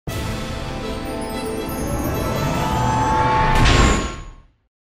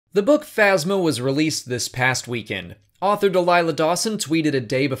The book Phasma was released this past weekend. Author Delilah Dawson tweeted a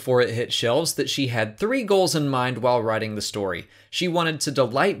day before it hit shelves that she had 3 goals in mind while writing the story. She wanted to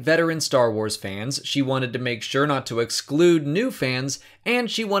delight veteran Star Wars fans, she wanted to make sure not to exclude new fans, and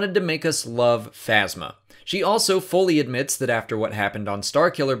she wanted to make us love Phasma. She also fully admits that after what happened on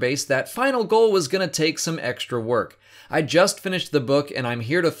Starkiller Base, that final goal was going to take some extra work. I just finished the book, and I'm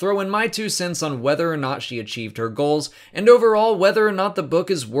here to throw in my 2 cents on whether or not she achieved her goals, and overall whether or not the book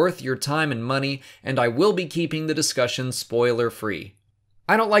is worth your time and money, and I will be keeping the discussion spoiler-free.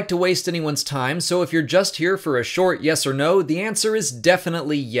 I don't like to waste anyone's time, so if you're just here for a short yes or no, the answer is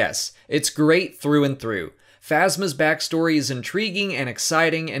definitely yes. It's great through and through. Phasma's backstory is intriguing and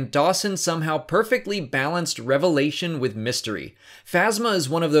exciting, and Dawson somehow perfectly balanced revelation with mystery. Phasma is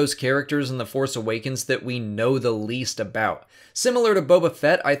one of those characters in The Force Awakens that we know the least about. Similar to Boba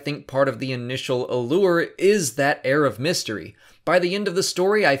Fett, I think part of the initial allure is that air of mystery. By the end of the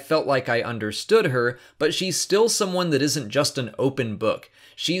story, I felt like I understood her, but she's still someone that isn't just an open book.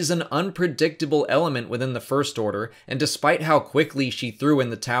 She's an unpredictable element within the First Order, and despite how quickly she threw in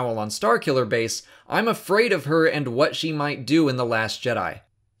the towel on Starkiller Base, I'm afraid of her and what she might do in The Last Jedi.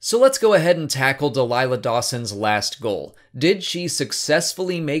 So let's go ahead and tackle Delilah Dawson's last goal. Did she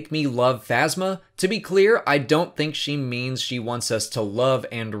successfully make me love Phasma? To be clear, I don't think she means she wants us to love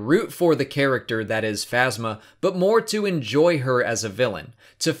and root for the character that is Phasma, but more to enjoy her as a villain,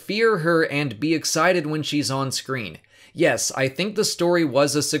 to fear her and be excited when she's on screen. Yes, I think the story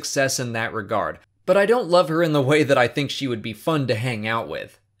was a success in that regard, but I don't love her in the way that I think she would be fun to hang out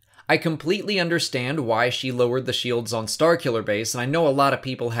with. I completely understand why she lowered the shields on Starkiller Base, and I know a lot of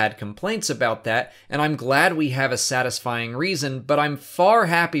people had complaints about that, and I'm glad we have a satisfying reason, but I'm far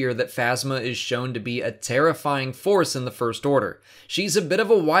happier that Phasma is shown to be a terrifying force in the First Order. She's a bit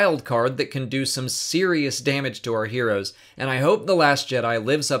of a wild card that can do some serious damage to our heroes, and I hope The Last Jedi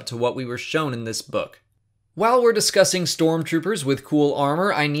lives up to what we were shown in this book. While we're discussing stormtroopers with cool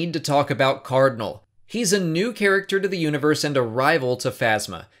armor, I need to talk about Cardinal. He's a new character to the universe and a rival to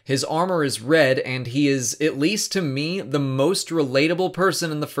Phasma. His armor is red, and he is, at least to me, the most relatable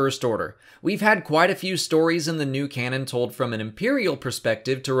person in the First Order. We've had quite a few stories in the new canon told from an Imperial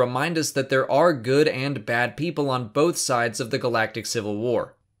perspective to remind us that there are good and bad people on both sides of the Galactic Civil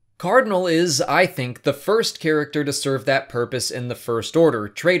War. Cardinal is, I think, the first character to serve that purpose in the First Order,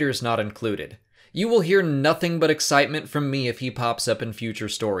 traitors not included. You will hear nothing but excitement from me if he pops up in future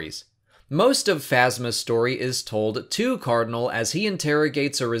stories. Most of Phasma's story is told to Cardinal as he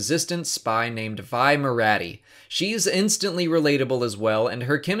interrogates a resistance spy named Vi Marati. She's instantly relatable as well, and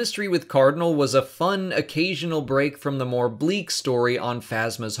her chemistry with Cardinal was a fun, occasional break from the more bleak story on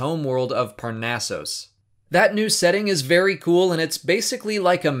Phasma's homeworld of Parnassos. That new setting is very cool, and it's basically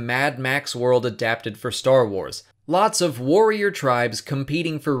like a Mad Max world adapted for Star Wars. Lots of warrior tribes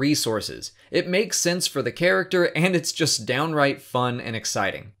competing for resources. It makes sense for the character, and it's just downright fun and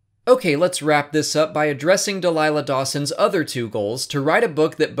exciting. Okay, let's wrap this up by addressing Delilah Dawson's other 2 goals, to write a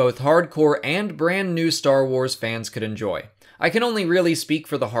book that both hardcore and brand new Star Wars fans could enjoy. I can only really speak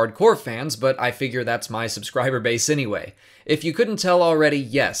for the hardcore fans, but I figure that's my subscriber base anyway. If you couldn't tell already,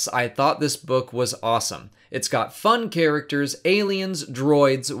 yes, I thought this book was awesome. It's got fun characters, aliens,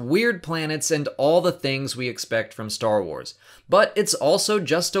 droids, weird planets, and all the things we expect from Star Wars. But it's also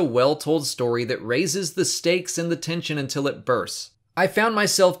just a well-told story that raises the stakes and the tension until it bursts. I found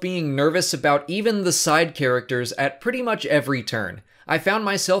myself being nervous about even the side characters at pretty much every turn. I found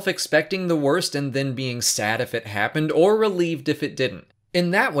myself expecting the worst and then being sad if it happened, or relieved if it didn't.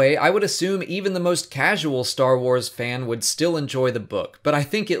 In that way, I would assume even the most casual Star Wars fan would still enjoy the book, but I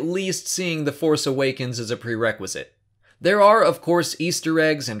think at least seeing The Force Awakens is a prerequisite. There are, of course, Easter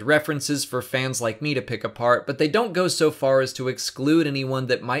eggs and references for fans like me to pick apart, but they don't go so far as to exclude anyone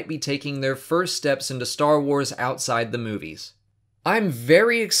that might be taking their first steps into Star Wars outside the movies. I'm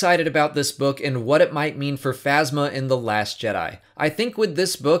very excited about this book and what it might mean for Phasma in The Last Jedi. I think with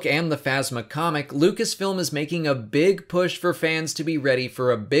this book and the Phasma comic, Lucasfilm is making a big push for fans to be ready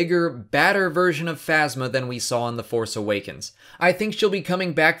for a bigger, badder version of Phasma than we saw in The Force Awakens. I think she'll be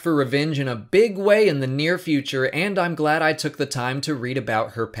coming back for revenge in a big way in the near future, and I'm glad I took the time to read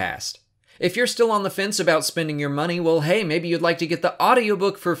about her past. If you're still on the fence about spending your money, well hey, maybe you'd like to get the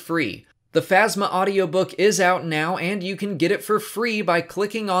audiobook for free. The Phasma audiobook is out now, and you can get it for free by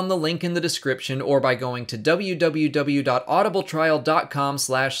clicking on the link in the description or by going to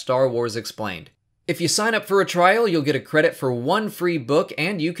www.audibletrial.com/Star Wars Explained. If you sign up for a trial, you'll get a credit for 1 free book,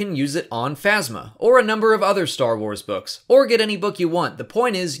 and you can use it on Phasma, or a number of other Star Wars books, or get any book you want. The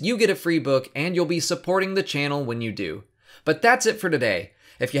point is, you get a free book, and you'll be supporting the channel when you do. But that's it for today.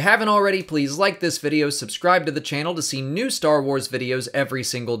 If you haven't already, please like this video, subscribe to the channel to see new Star Wars videos every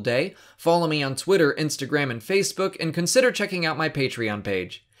single day, follow me on Twitter, Instagram, and Facebook, and consider checking out my Patreon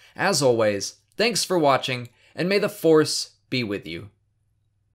page. As always, thanks for watching, and may the Force be with you.